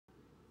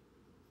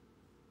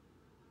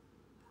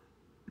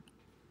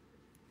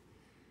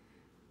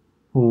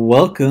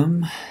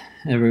Welcome,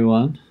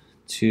 everyone,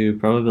 to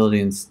Probability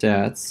and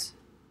Stats.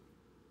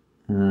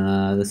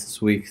 This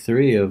is week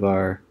 3 of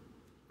our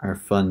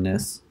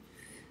funness,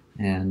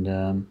 and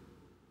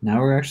now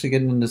we're actually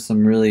getting into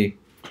some really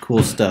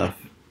cool stuff.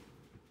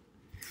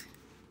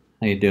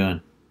 How you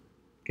doing?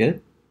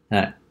 Good?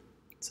 Alright,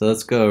 so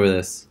let's go over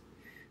this.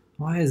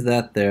 Why is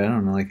that there? I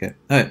don't like it.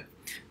 Alright,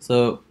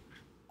 so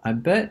I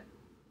bet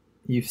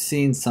you've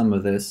seen some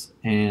of this,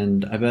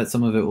 and I bet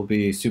some of it will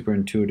be super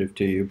intuitive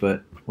to you,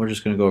 but we're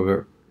just going to go over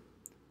it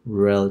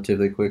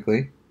relatively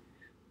quickly.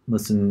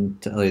 Listen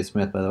to Elliott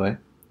Smith, by the way.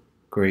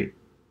 Great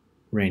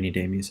rainy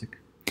day music.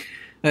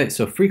 Alright,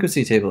 so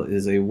frequency table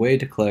is a way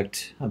to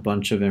collect a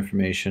bunch of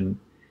information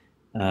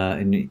in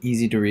an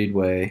easy to read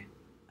way.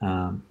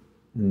 And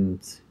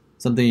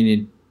something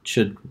you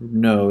should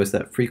know is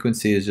that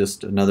frequency is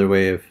just another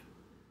way of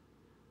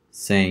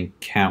saying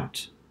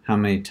count. How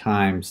many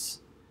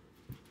times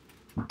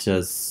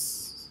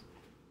does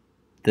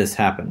this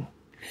happen?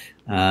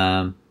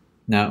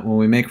 Now, when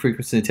we make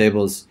frequency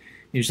tables,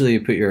 usually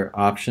you put your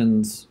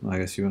options, well, I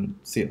guess you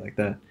want to see it like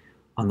that,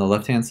 on the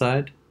left-hand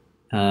side.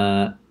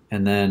 And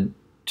then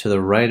to the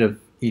right of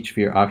each of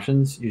your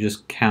options, you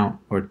just count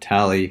or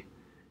tally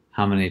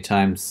how many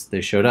times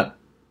they showed up.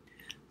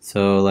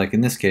 So like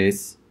in this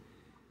case,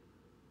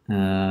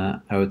 I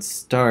would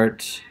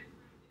start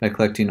by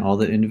collecting all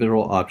the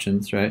individual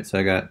options, right? So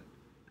I got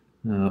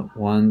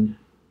 1,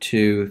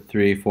 2,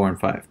 3, 4, and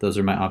 5. Those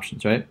are my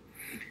options, right?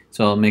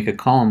 So I'll make a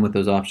column with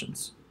those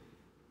options.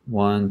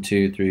 1,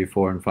 2, 3,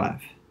 4, and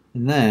 5.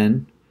 And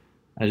then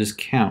I just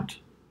count.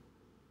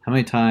 How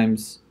many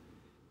times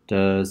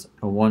does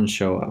a 1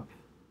 show up?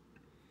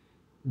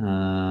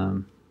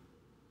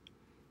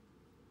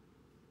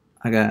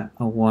 I got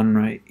a 1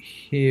 right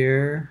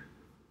here.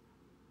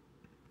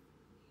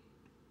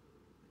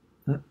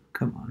 Oh,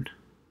 come on.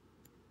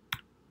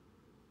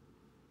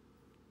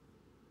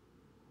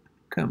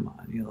 Come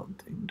on, you little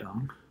ding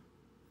dong.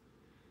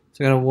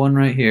 So I got a 1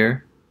 right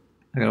here.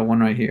 I got a 1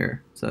 right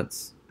here. So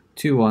that's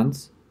 2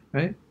 1s,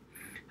 right?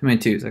 How many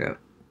 2s? I got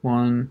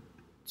 1,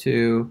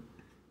 2,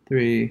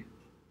 3,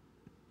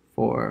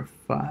 4,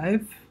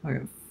 5. I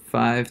got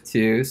 5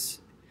 2s.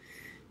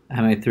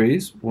 How many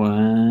 3s?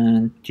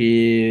 1,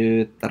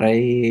 2,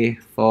 3,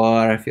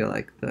 4. I feel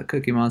like the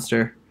Cookie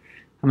Monster.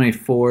 How many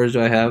 4s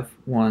do I have?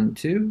 1,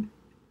 2.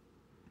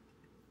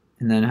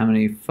 And then how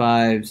many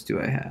 5s do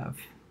I have?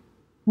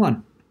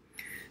 1.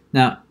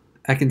 Now,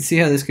 I can see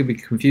how this could be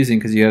confusing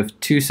because you have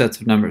 2 sets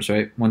of numbers,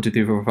 right? 1, 2,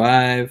 3, 4,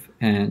 5,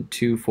 and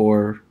 2,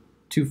 4,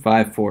 2,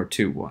 5, 4,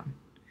 2, 1.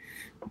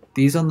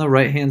 These on the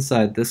right-hand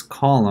side, this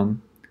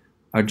column,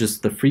 are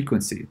just the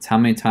frequency. It's how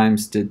many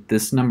times did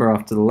this number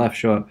off to the left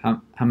show up.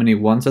 How many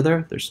 1s are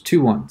there? There's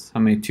 2 1s. How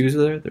many 2s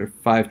are there? There are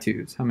 5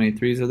 2s. How many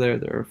 3s are there?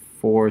 There are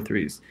 4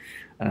 3s.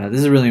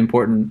 This is really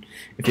important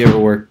if you ever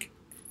work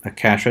a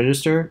cash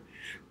register.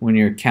 When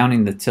you're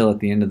counting the till at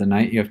the end of the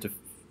night, you have to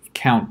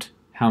count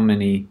how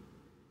many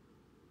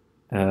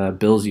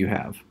bills you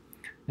have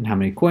and how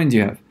many coins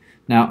you have.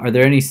 Now, are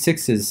there any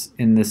 6s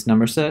in this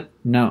number set?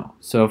 No.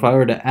 So if I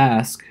were to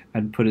ask,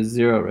 I'd put a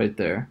 0 right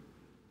there.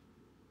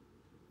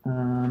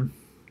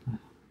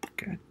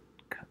 Okay,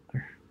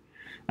 color.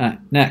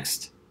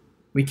 Next,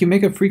 we can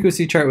make a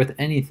frequency chart with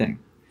anything.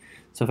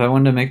 So if I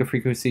wanted to make a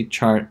frequency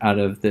chart out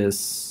of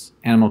this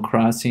Animal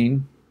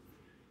Crossing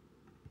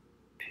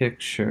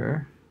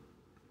picture,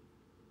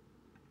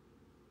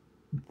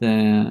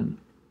 then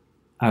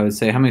I would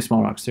say how many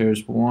small rocks?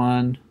 There's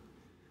 1,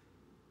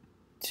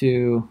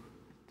 2,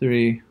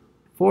 3,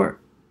 4.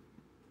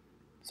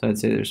 So I'd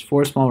say there's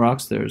 4 small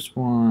rocks. There's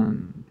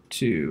 1,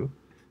 2,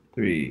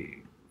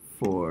 3,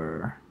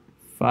 4,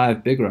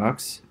 5 big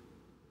rocks.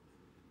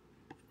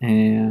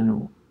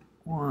 And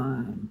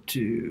 1,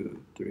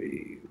 2,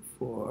 3,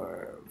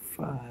 4,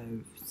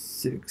 5,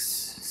 6,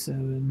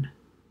 7,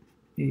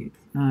 8,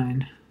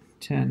 9,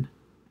 10,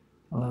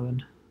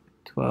 11,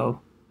 12.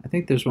 I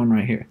think there's one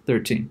right here,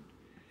 13.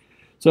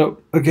 So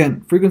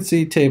again,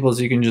 frequency tables,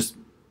 you can just,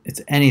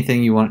 it's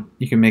anything you want,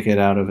 you can make it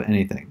out of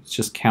anything. It's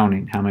just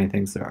counting how many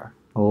things there are.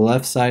 The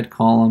left side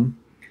column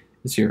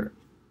is your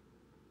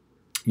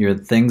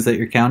things that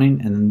you're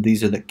counting, and then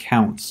these are the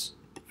counts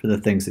for the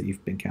things that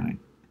you've been counting.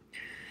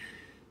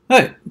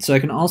 Alright, so I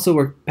can also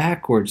work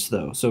backwards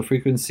though. So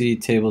frequency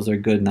tables are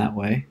good in that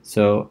way.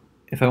 So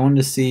if I wanted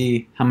to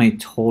see how many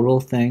total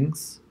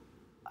things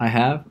I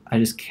have, I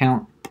just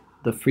count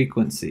the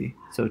frequency.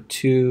 So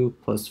 2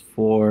 plus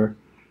 4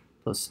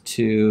 plus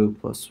 2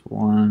 plus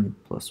 1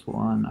 plus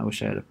 1, I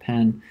wish I had a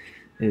pen,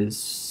 is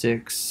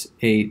 6,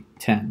 8,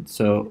 10.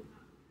 So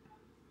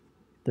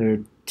there are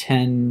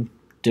 10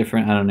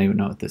 different, I don't even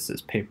know what this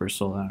is, paper,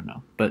 soul, I don't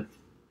know. But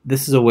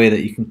this is a way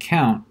that you can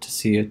count to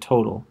see a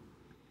total.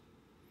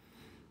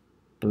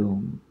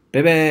 Boom,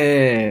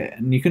 baby!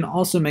 And you can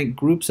also make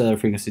groups out of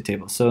frequency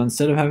tables. So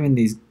instead of having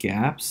these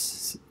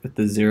gaps with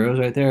the zeros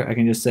right there, I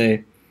can just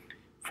say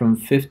from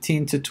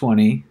 15 to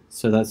 20,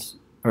 so that's,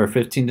 or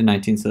 15 to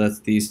 19, so that's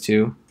these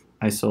two,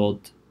 I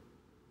sold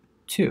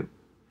 2.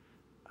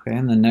 Okay,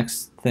 and the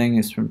next thing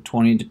is from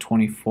 20 to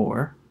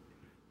 24.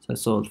 So So I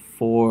sold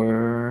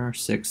 4,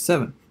 6,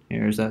 7.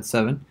 Here's that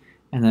 7.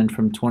 And then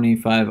from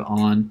 25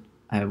 on,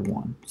 I have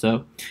 1.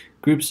 So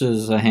groups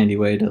is a handy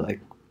way to like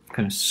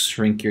kind of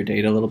shrink your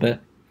data a little bit.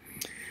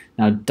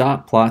 Now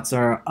dot plots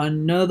are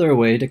another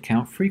way to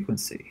count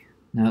frequency.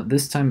 Now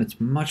this time it's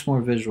much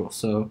more visual.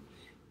 So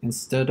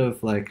instead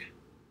of like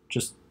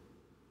just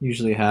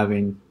usually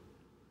having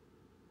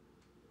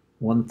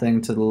one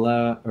thing to the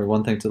left or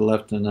one thing to the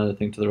left and another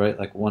thing to the right,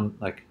 like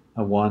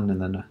a 1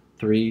 and then a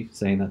 3,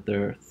 saying that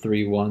there are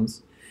 3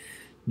 1s.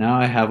 Now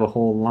I have a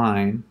whole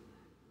line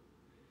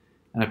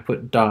and I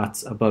put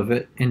dots above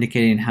it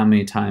indicating how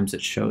many times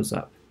it shows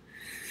up.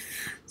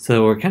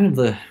 So we're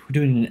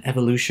doing an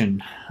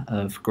evolution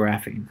of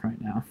graphing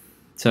right now.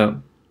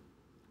 So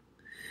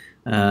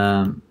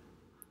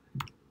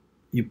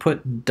you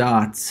put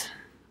dots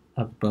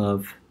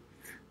above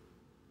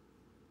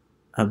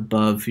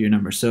your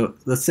number. So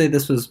let's say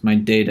this was my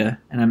data,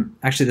 and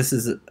this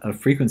is a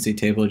frequency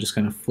table just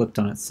kind of flipped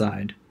on its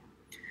side.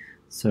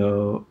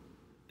 So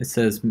it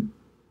says,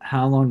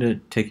 how long did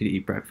it take you to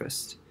eat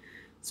breakfast?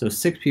 So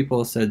 6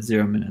 people said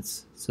 0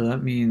 minutes. So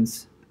that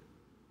means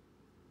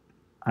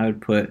I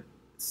would put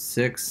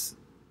 6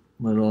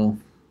 little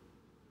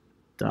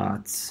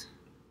dots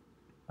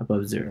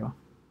above 0.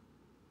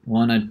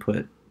 1 I'd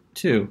put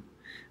 2.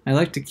 I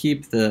like to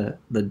keep the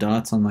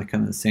dots on like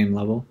kind of the same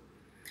level.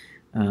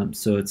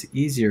 So it's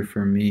easier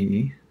for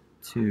me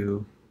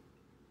to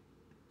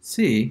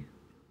see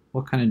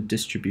what kind of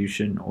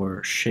distribution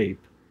or shape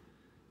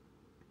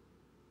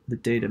the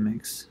data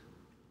makes.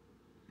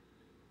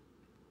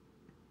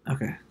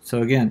 Okay,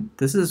 so again,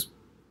 this is,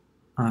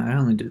 I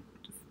only did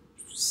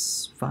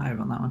 5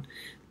 on that one.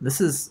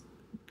 This is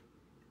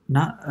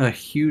not a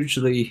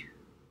hugely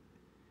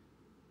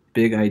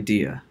big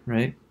idea,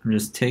 right? I'm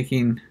just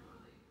taking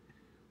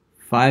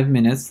 5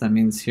 minutes, that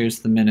means here's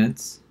the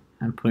minutes,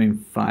 I'm putting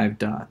 5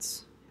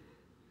 dots.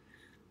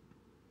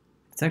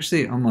 It's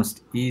actually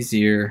almost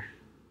easier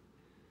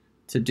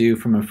to do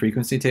from a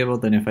frequency table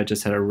than if I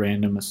just had a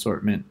random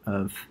assortment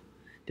of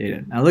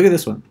data. Now look at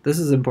this one. This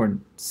is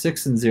important.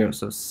 6 and 0.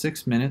 So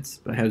 6 minutes,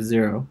 but I have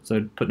 0, so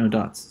I'd put no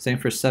dots. Same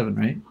for 7,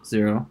 right?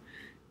 0,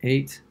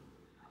 8.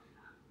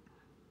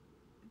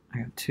 I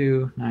got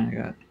 2, 9, I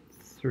got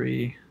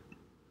 3,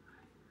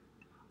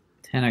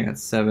 10, I got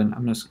 7.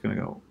 I'm just going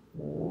to go,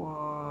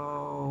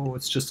 whoa,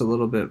 it's just a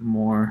little bit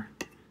more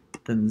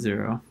than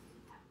 0.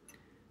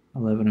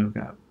 11, I've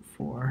got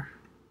 4.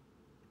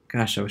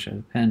 Gosh, I wish I had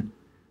a pen.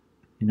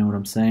 You know what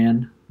I'm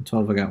saying?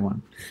 12, I got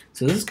 1.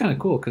 So this is kind of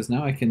cool because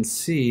now I can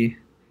see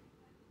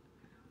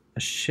a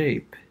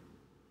shape.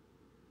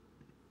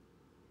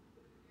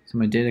 So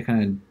my data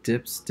kind of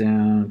dips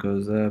down,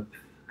 goes up,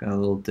 got a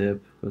little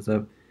dip, goes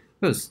up,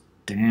 goes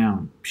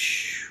down,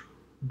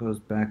 goes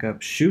back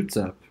up, shoots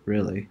up,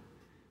 really,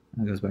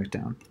 and it goes back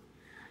down.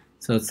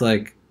 So it's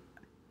like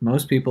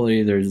most people are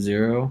either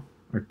 0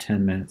 or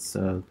 10 minutes,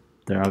 so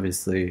they're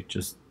obviously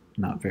just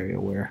not very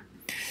aware.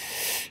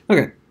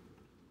 Okay,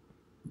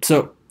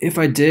 so if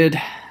I did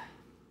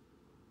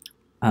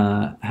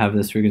have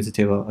this frequency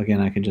table,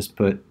 again, I can just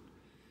put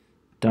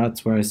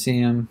dots where I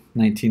see them.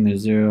 19,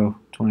 there's 0.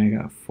 20,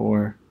 I got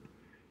 4.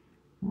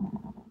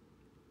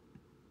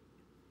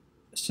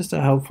 It's just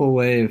a helpful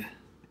way of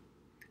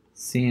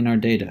seeing our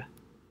data.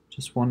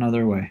 Just one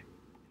other way.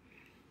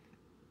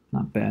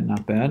 Not bad,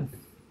 not bad.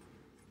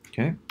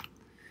 Okay.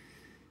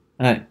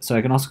 All right, so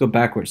I can also go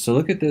backwards. So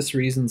look at this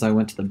reasons I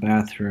went to the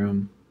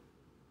bathroom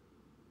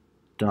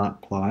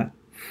dot plot.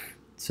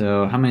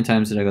 So how many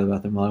times did I go to the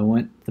bathroom? Well, I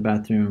went to the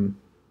bathroom.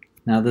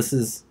 Now this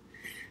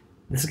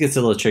gets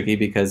a little tricky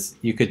because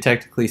you could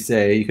technically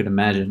say, you could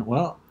imagine,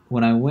 well,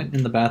 when I went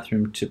in the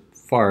bathroom to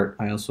fart,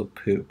 I also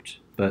pooped.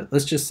 But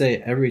let's just say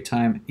every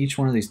time, each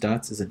one of these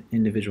dots is an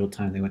individual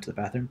time they went to the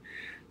bathroom.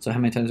 So how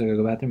many times did I go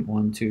to the bathroom?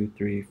 1, 2,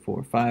 3,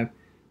 4, 5,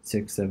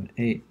 6, 7,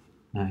 8,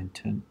 9,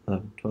 10,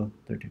 11, 12,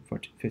 13,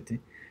 14, 15,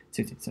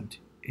 16, 17,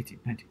 18,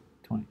 19,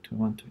 20,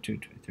 21, 22,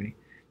 23,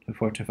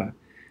 24, 25.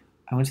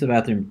 I went to the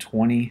bathroom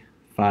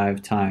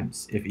 25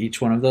 times. If each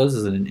one of those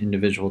is an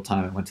individual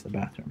time I went to the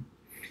bathroom.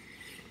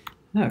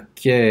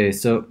 Okay,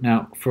 so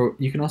now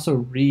you can also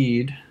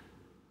read.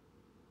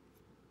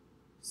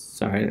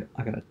 Sorry,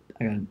 I got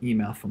an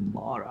email from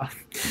Laura.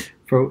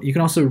 You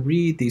can also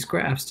read these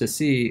graphs to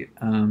see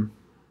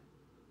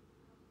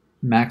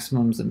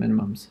maximums and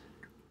minimums.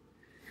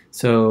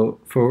 So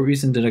for what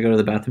reason did I go to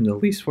the bathroom the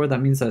least for?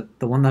 That means that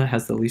the one that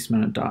has the least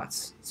amount of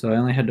dots. So I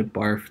only had to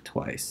barf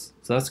twice.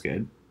 So that's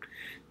good.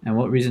 And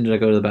what reason did I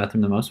go to the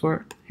bathroom the most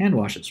for? Hand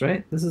washes,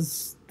 right? This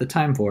is the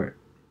time for it.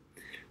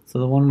 So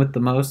the one with the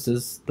most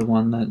is the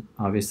one that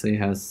obviously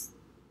has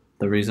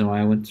the reason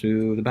why I went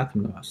to the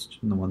bathroom the most.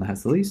 And the one that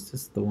has the least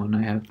is the one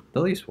I have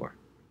the least for.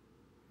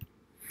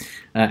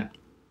 All right,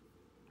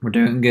 we're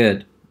doing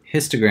good.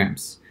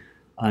 Histograms,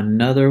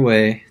 another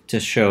way to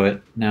show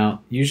it.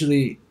 Now,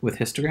 usually with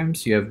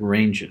histograms, you have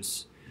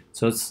ranges.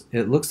 So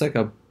it looks like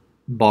a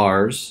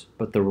bars,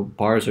 but the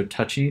bars are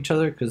touching each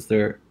other because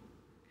they're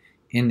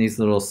in these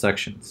little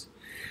sections.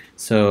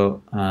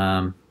 So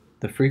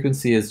the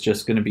frequency is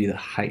just going to be the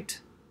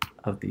height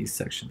of these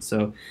sections.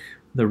 So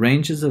the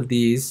ranges of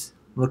these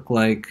look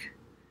like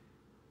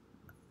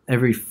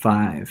every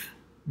 5.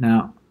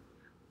 Now,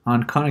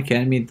 on Khan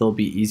Academy, they'll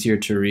be easier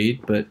to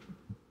read, but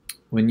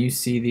when you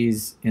see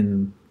these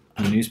in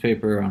a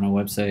newspaper or on a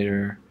website,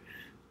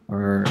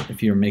 or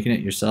if you're making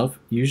it yourself,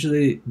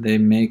 usually they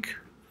make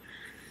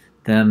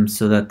them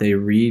so that they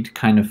read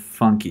kind of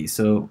funky.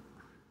 So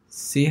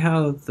see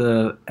how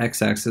the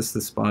x-axis,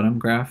 this bottom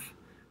graph,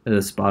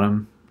 this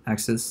bottom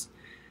axis,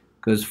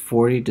 goes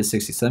 40 to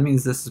 60. So that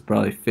means this is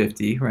probably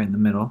 50 right in the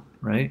middle,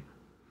 right?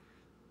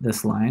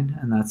 This line,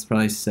 and that's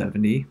probably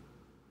 70.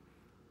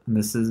 And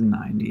this is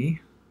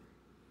 90.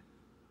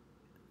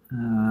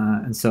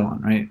 And so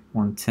on, right?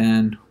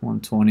 110,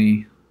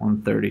 120,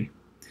 130.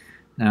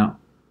 Now,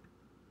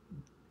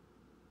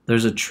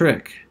 there's a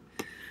trick.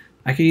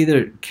 I could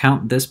either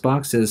count this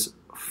box as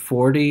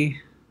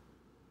 40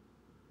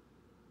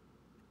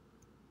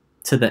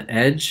 to the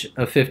edge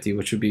of 50,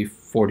 which would be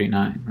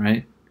 49,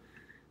 right?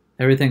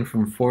 Everything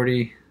from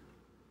 40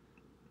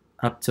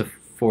 up to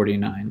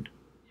 49.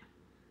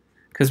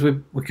 Because we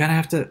kind of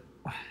have to,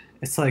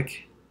 it's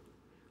like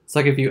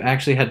if you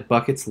actually had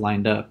buckets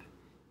lined up,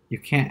 you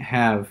can't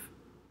have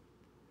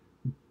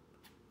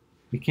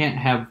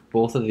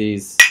both of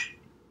these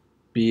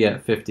be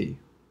at 50,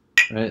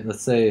 right?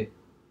 Let's say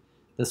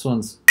this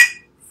one's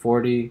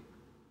 40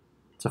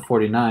 to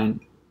 49.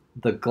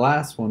 The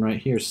glass one right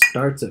here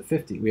starts at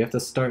 50. We have to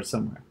start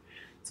somewhere.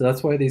 So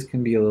that's why these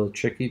can be a little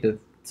tricky to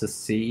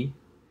see,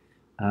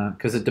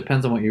 because it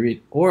depends on what you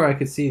read. Or I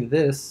could see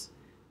this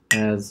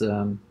as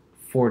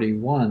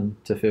 41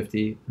 to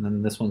 50, and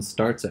then this one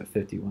starts at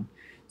 51.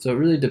 So it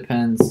really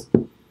depends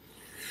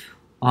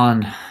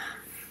on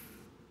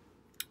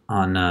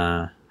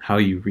how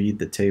you read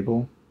the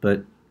table,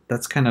 but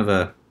that's kind of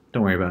a,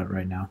 don't worry about it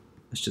right now.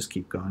 Let's just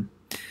keep going.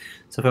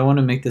 So if I want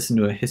to make this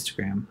into a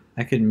histogram,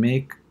 I could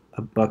make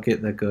a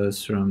bucket that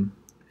goes from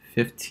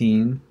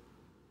 15,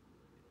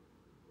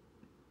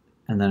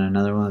 and then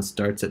another one that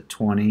starts at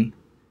 20,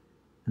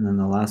 and then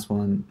the last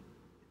one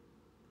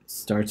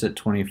starts at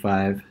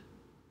 25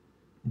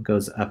 and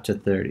goes up to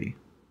 30.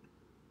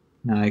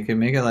 Now I could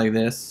make it like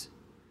this,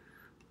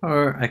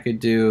 or I could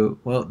do,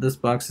 well, this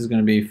box is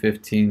going to be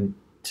 15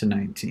 to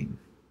 19.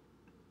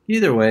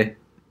 Either way,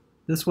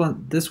 this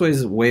way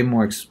is way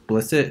more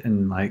explicit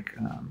and like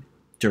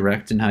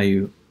direct in how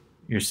you're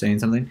saying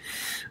something.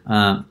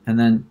 And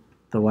then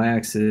the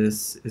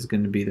y-axis is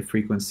going to be the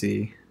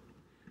frequency.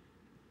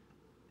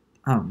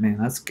 Oh man,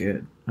 that's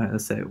good. All right,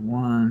 let's say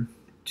 1,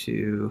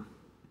 2,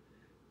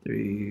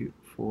 3,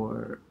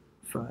 4,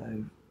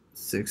 5,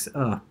 6.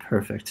 Oh,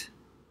 perfect.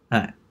 All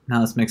right,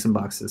 now let's make some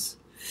boxes.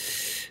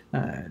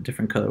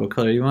 Different color. What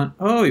color do you want?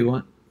 Oh, you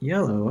want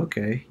yellow.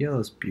 Okay,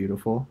 yellow's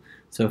beautiful.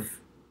 So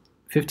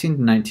 15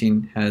 to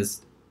 19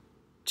 has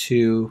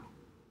a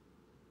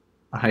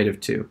height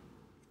of 2,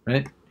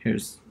 right?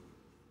 Here's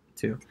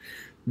 2.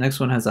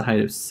 Next one has a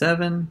height of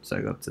 7, so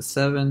I go up to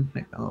 7,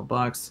 make that little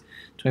box.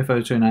 25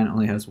 to 29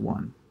 only has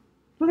 1.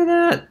 Look at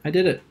that! I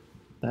did it.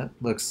 That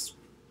looks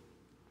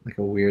like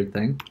a weird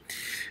thing.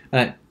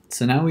 Alright,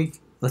 so now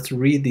let's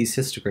read these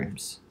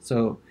histograms.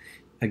 So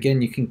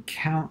again, you can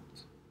count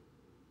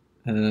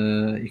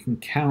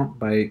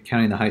by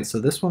counting the height. So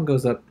this one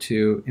goes up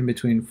to in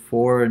between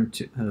 4 and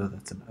 2. Oh,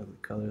 that's an ugly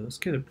color. Let's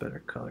get a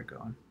better color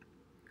going.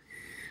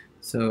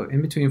 So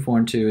in between 4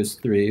 and 2 is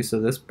 3. So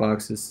this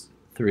box is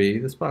 3.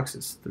 This box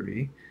is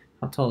 3.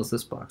 How tall is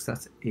this box?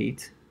 That's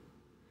 8.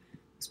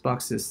 This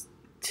box is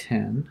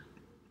 10.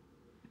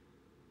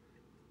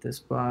 This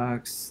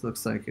box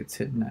looks like it's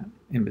hitting at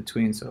in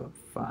between, so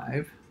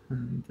 5.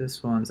 And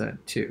this one's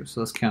at 2.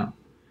 So let's count.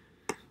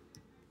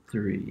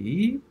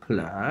 3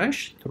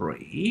 plus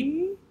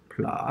 3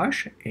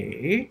 plus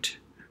 8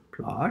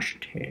 plus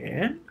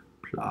 10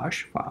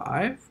 plus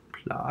 5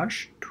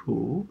 plus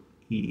 2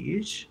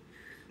 is.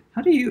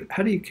 How do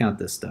you count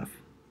this stuff?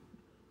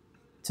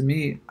 To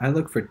me, I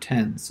look for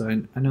 10, so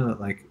I know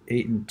that like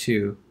 8 and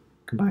 2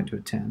 combine to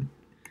a 10.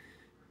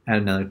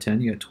 Add another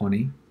 10, you got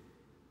 20.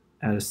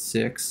 Add a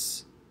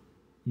 6,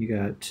 you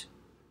got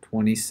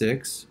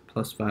 26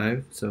 plus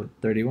 5, so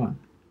 31.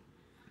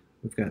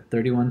 We've got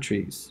 31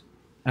 trees.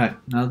 Alright,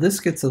 now this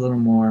gets a little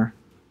more,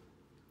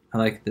 I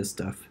like this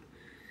stuff,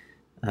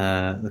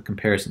 the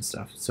comparison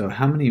stuff. So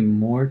how many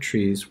more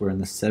trees were in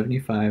the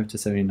 75 to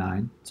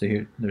 79? So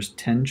here, there's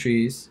 10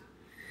 trees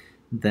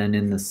than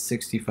in the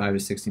 65 to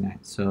 69.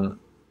 So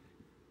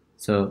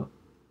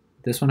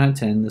this one had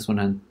 10, this one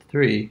had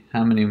 3.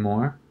 How many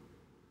more?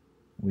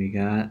 We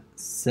got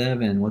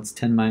 7. What's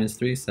 10 minus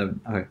 3?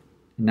 7. Okay,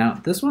 now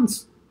this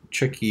one's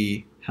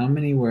tricky. How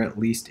many were at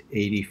least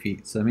 80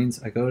 feet? So that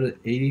means I go to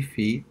 80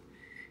 feet,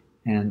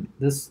 and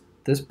this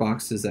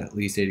box is at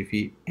least 80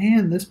 feet,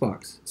 and this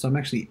box. So I'm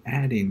actually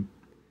adding.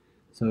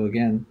 So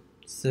again,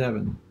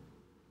 7.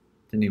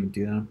 Didn't even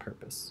do that on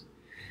purpose.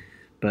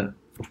 But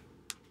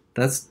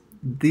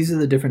these are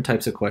the different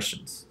types of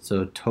questions.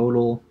 So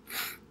total,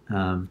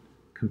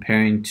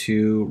 comparing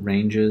two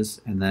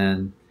ranges, and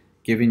then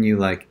giving you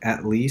like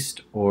at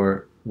least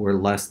or we're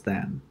less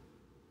than.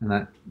 and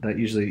that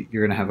usually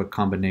you're going to have a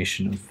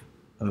combination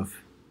of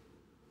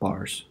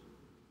bars.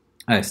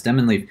 All right, stem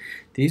and leaf.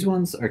 These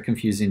ones are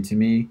confusing to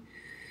me.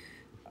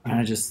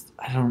 I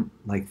don't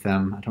like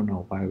them. I don't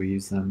know why we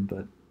use them,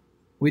 but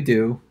we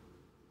do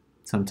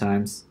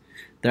sometimes.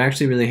 They're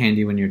actually really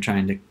handy when you're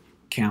trying to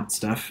count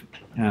stuff.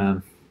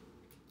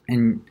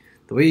 And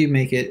the way you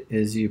make it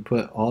is you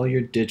put all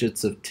your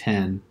digits of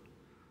 10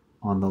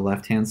 on the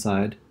left-hand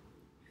side.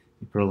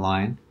 You put a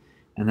line,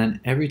 and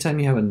then every time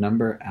you have a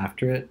number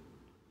after it,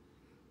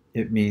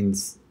 it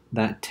means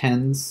that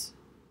tens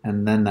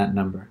and then that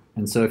number.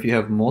 And so if you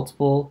have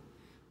multiple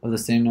of the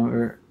same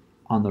number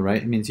on the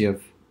right, it means you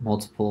have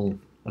multiple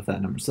of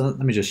that number. So let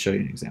me just show you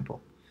an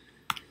example.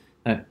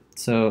 All right,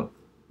 so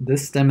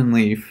this stem and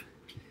leaf,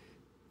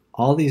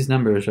 all these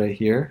numbers right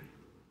here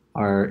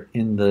are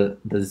in the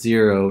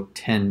 0,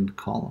 10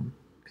 column,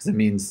 because it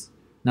means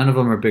none of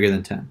them are bigger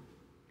than 10.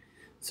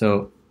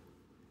 So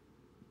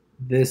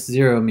this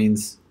 0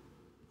 means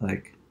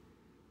like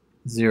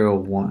 0,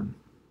 1.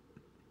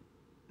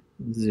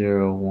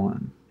 0,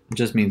 1. It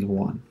just means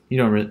 1.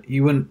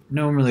 You wouldn't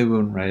normally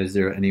write a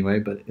 0 anyway,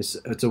 but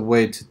it's a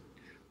way to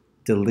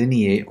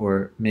delineate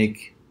or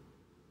make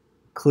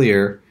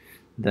clear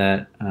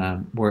that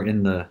we're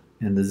in the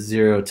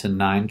 0 to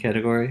 9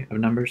 category of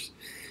numbers.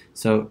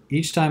 So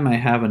each time I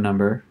have a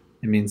number,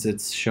 it means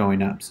it's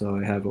showing up. So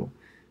I have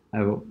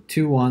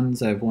 2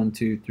 ones, I have 1,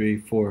 2, 3,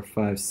 4,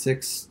 5,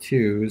 6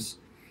 twos,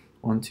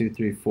 1, 2,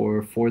 3,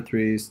 4, 4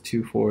 threes,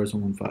 2 fours,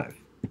 and 1 5.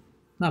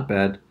 Not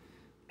bad,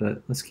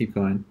 but let's keep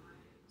going.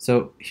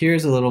 So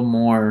here's a little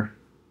more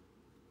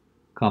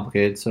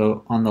complicated.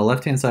 So on the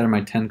left-hand side are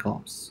my 10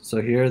 columns.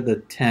 So here are the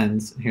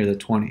 10s, and here are the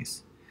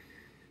 20s.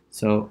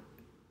 So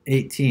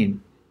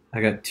 18,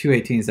 I got 2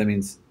 18s. That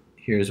means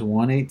here's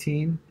 1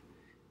 18,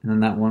 and then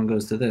that one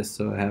goes to this.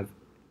 So I have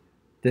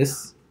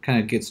this kind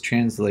of gets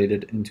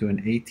translated into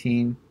an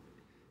 18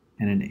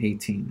 and an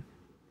 18.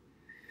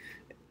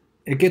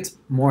 It gets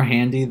more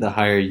handy the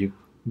higher you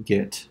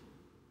get,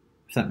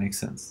 if that makes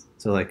sense.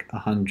 So like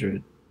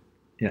 100.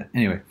 Yeah,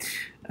 anyway.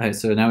 All right,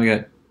 so now we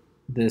got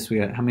this. We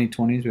got how many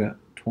 20s? We got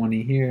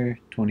 20 here,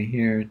 20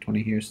 here,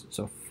 20 here.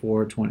 So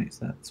 4 20s.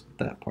 That's what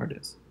that part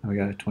is. And we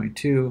got a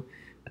 22,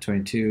 a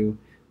 22,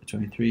 a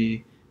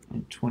 23,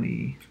 and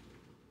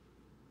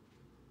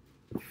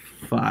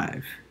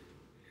 25.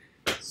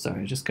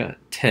 Sorry, I just got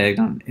tagged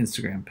on an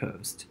Instagram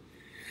post.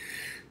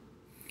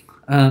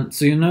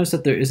 So you'll notice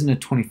that there isn't a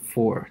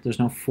 24. There's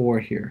no 4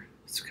 here.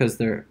 It's because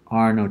there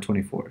are no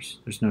 24s.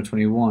 There's no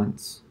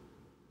 21s.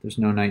 There's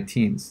no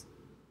 19s.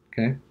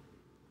 Okay?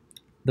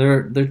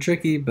 They're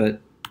tricky, but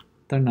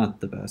they're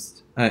not the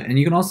best. And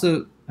you can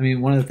also,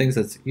 one of the things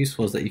that's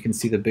useful is that you can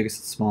see the biggest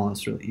and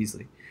smallest really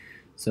easily.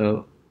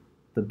 So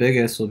the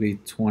biggest will be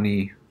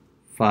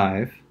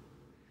 25.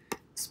 The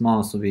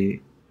smallest will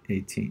be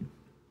 18.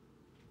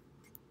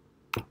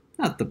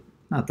 Not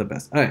the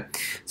best. All right.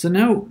 So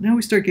now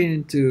we start getting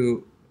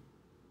into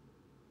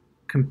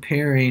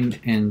comparing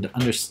and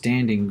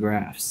understanding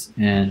graphs.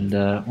 And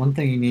one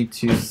thing you need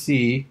to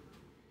see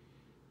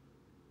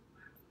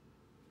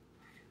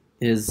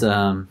is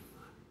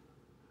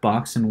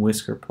box and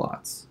whisker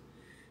plots.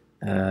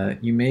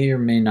 You may or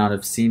may not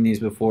have seen these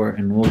before,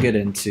 and we'll get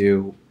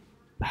into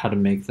how to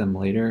make them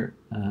later.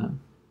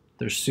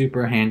 They're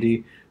super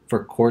handy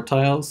for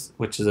quartiles,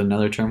 which is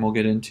another term we'll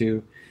get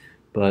into,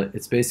 but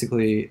it's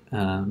basically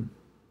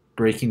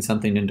breaking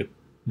something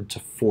into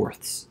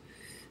fourths.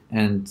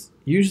 And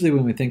usually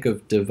when we think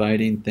of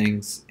dividing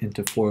things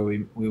into 4,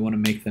 we want to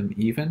make them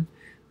even,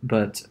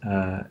 but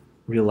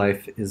real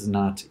life is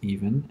not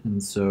even,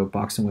 and so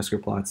box and whisker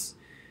plots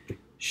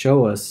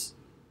show us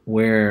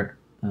where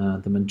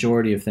the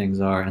majority of things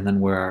are and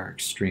then where our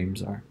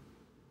extremes are.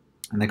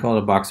 And they call it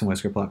a box and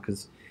whisker plot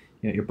because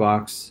you got your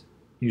box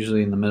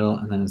usually in the middle,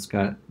 and then it's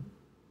got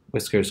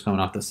whiskers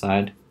coming off the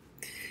side.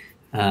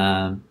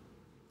 And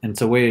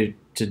it's a way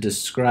to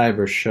describe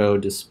or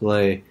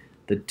display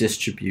the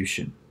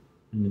distribution.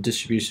 And the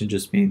distribution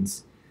just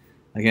means,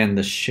 again,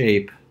 the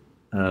shape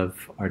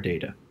of our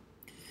data.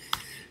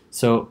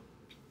 So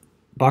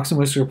box and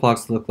whisker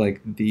plots look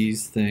like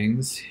these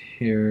things.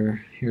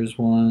 Here's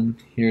one,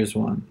 here's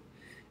one.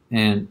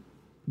 And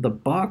the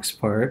box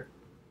part,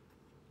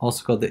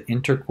 also called the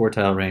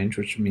interquartile range,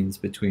 which means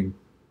between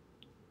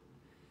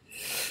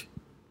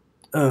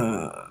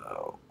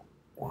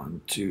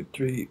 1, 2,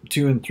 3,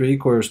 2 and 3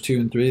 quarters, 2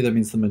 and 3. That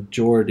means the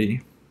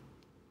majority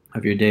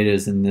of your data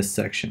is in this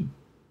section.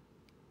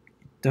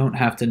 Don't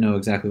have to know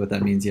exactly what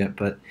that means yet,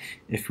 but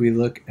if we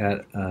look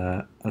at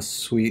a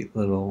sweet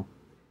little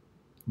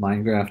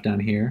line graph down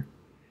here,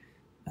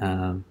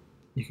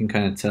 you can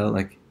kind of tell,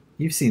 like,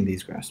 you've seen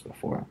these graphs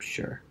before, I'm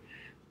sure,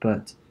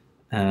 but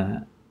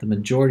the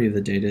majority of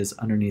the data is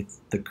underneath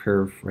the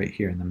curve right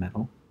here in the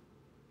middle.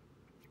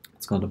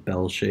 It's called a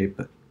bell shape,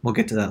 but we'll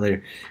get to that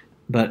later.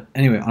 But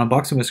anyway, on a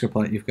box and whisker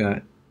plot, you've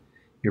got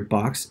your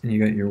box and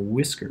you got your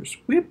whiskers.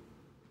 Whip.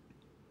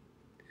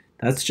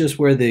 That's just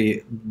where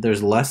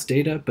there's less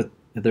data, but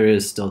there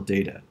is still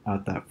data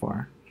out that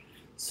far.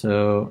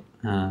 So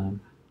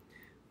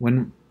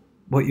when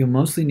what you'll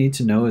mostly need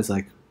to know is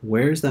like,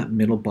 where's that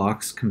middle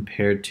box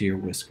compared to your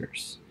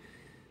whiskers?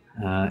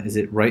 Is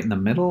it right in the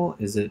middle?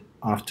 Is it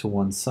off to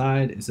one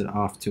side? Is it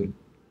off to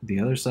the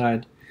other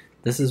side?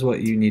 This is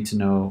what you need to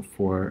know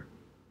for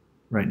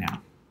right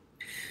now.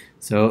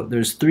 So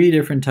there's 3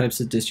 different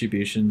types of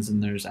distributions,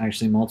 and there's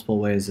actually multiple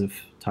ways of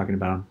talking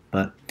about them.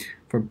 But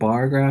for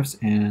bar graphs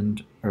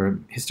or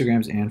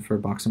histograms and for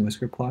box and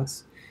whisker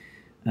plots,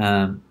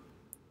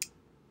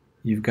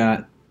 you've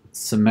got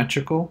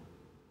symmetrical,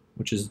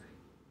 which is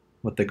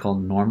what they call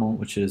normal,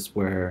 which is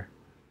where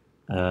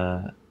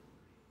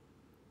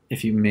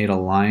if you made a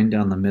line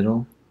down the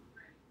middle,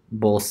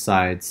 both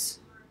sides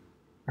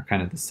are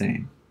kind of the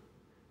same,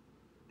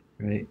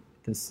 right?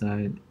 This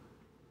side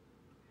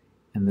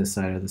and this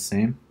side are the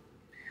same.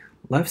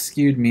 Left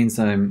skewed means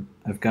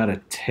I've got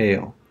a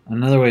tail.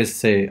 Another way to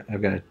say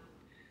I've got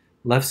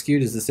left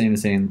skewed is the same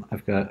as saying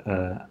I've got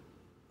a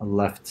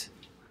left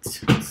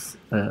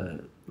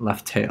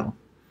tail.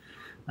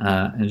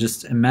 And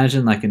just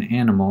imagine like an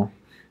animal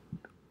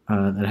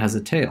that has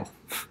a tail.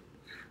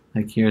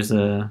 Like here's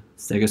a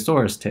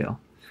stegosaurus tail,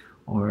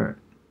 or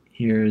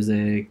here's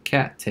a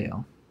cat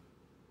tail.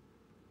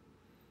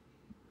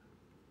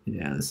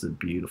 Yeah, this is a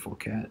beautiful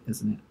cat,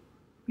 isn't it?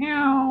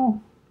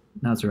 Meow.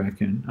 Now it's a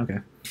raccoon. Okay.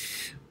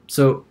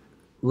 So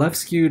left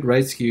skewed,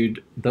 right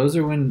skewed, those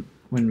are when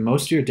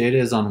most of your data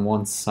is on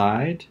one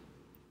side.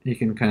 You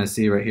can kind of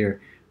see right here.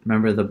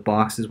 Remember, the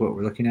box is what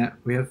we're looking at.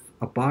 We have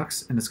a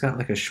box and it's got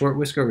like a short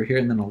whisker over here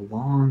and then a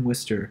long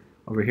whisker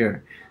over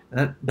here.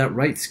 That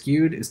right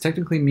skewed is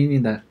technically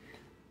meaning that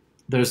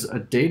there's a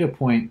data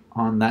point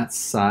on that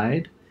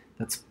side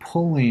that's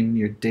pulling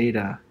your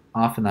data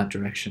off in that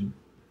direction.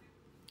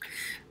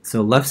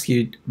 So left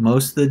skewed,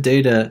 most of the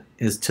data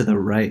is to the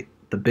right,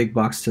 the big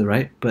box to the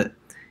right, but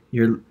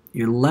your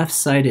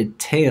left-sided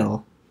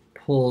tail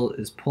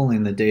is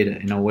pulling the data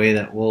in a way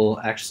that we'll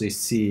actually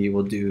see.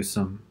 We'll do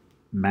some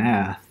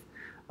math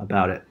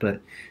about it,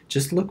 but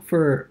just look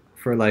for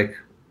like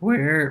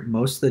where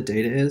most of the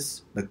data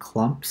is, the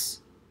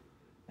clumps,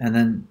 and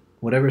then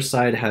whatever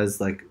side has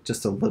like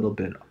just a little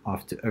bit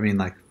off to, I mean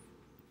like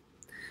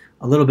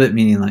a little bit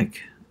meaning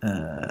like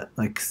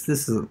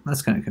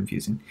that's kind of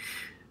confusing.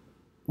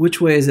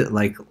 Which way is it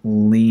like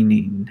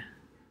leaning?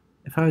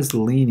 If I was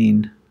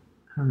leaning,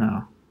 I don't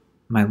know.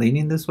 Am I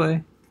leaning this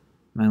way?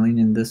 Am I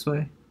leaning this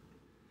way?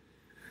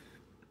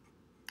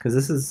 Because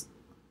this is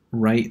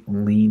right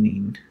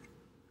leaning,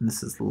 and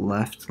this is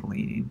left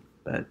leaning.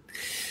 But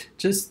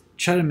just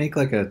try to make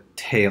like a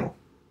tail.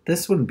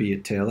 This wouldn't be a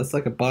tail. That's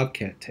like a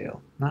bobcat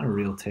tail, not a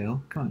real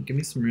tail. Come on, give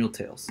me some real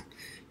tails.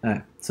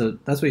 Alright, so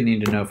that's what you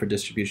need to know for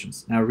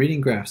distributions. Now reading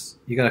graphs,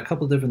 you got a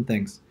couple different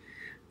things.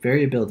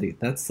 Variability,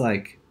 that's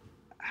like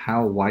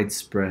how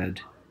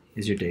widespread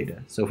is your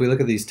data. So if we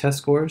look at these test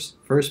scores,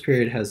 first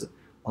period has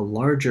a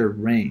larger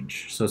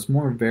range, so it's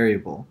more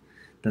variable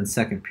than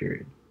second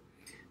period.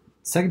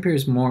 Second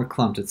period is more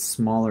clumped, it's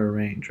smaller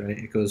range, right?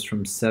 It goes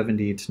from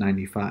 70 to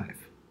 95.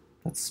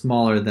 That's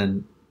smaller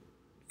than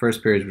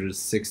first period, which is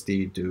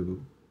 60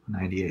 to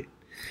 98.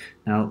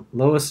 Now,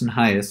 lowest and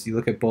highest, you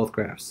look at both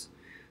graphs.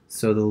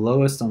 So the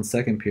lowest on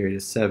second period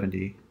is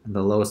 70, and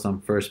the lowest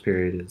on first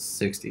period is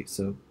 60.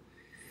 So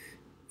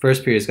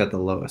first period's got the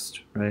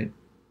lowest, right?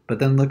 But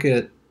then look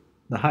at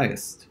the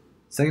highest.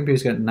 Second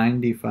period's got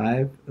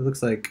 95. It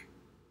looks like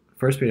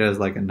first period has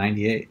like a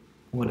 98.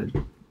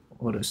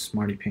 What a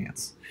smarty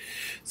pants.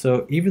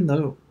 So even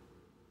though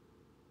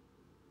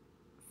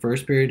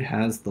first period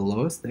has the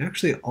lowest, they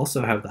actually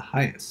also have the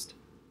highest.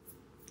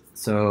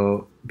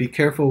 So be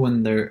careful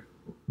when you're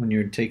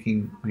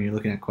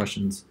looking at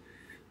questions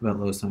about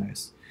lowest and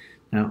highest.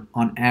 Now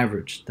on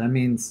average, that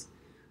means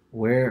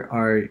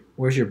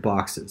where's your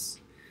boxes?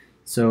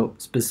 So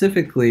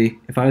specifically,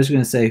 if I was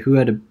going to say who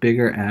had a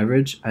bigger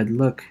average, I'd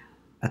look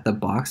at the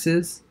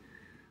boxes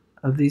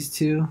of these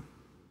two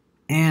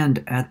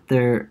and at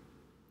their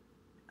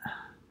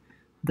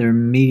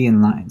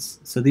median lines.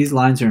 So these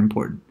lines are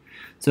important.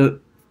 So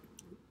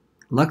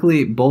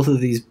luckily, both of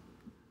these,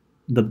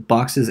 the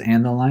boxes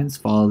and the lines,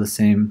 follow the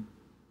same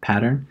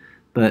pattern.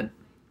 But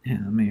yeah,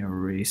 let me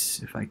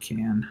erase if I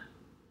can.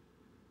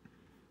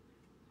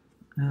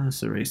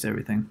 Let's erase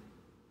everything.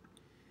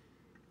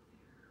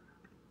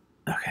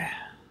 Okay,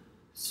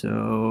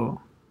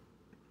 so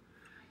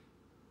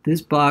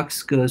this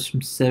box goes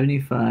from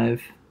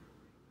 75,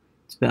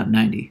 it's about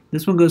 90.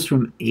 This one goes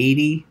from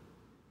 80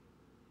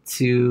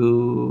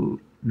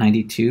 to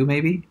 92,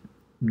 maybe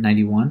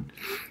 91.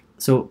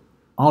 So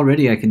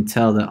already I can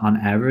tell that on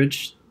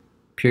average,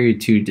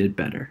 period 2 did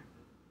better,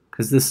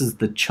 because this is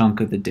the chunk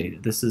of the data.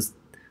 This is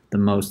the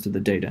most of the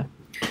data.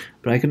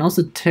 But I can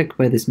also tick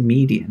by this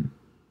median.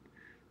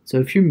 So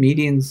if your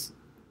median's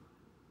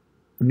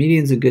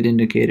a good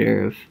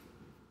indicator of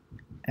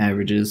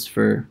averages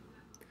for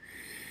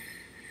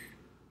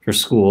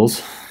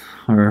schools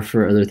or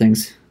for other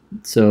things.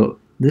 So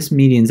this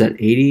median's at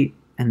 80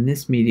 and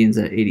this median's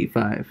at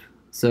 85.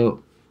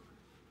 So,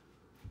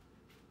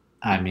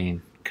 I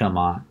mean, come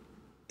on.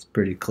 It's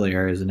pretty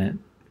clear, isn't it?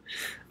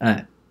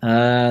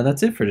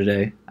 That's it for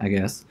today, I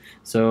guess.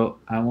 So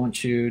I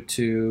want you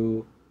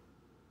to,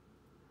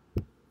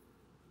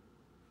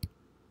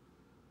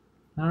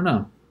 I don't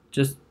know,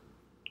 just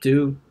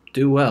do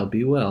well,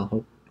 be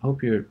well.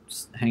 Hope you're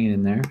hanging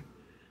in there.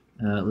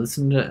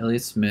 Listen to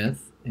Elliott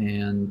Smith,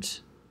 and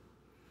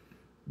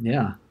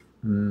yeah,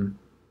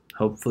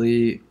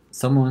 hopefully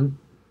someone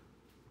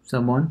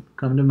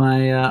come to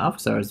my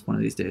office hours one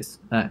of these days.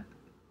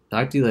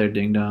 Talk to you later,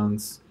 ding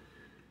dongs.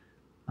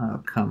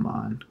 Oh, come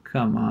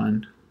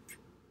on.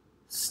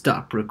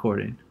 Stop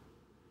recording.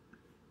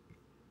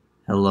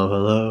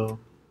 Hello.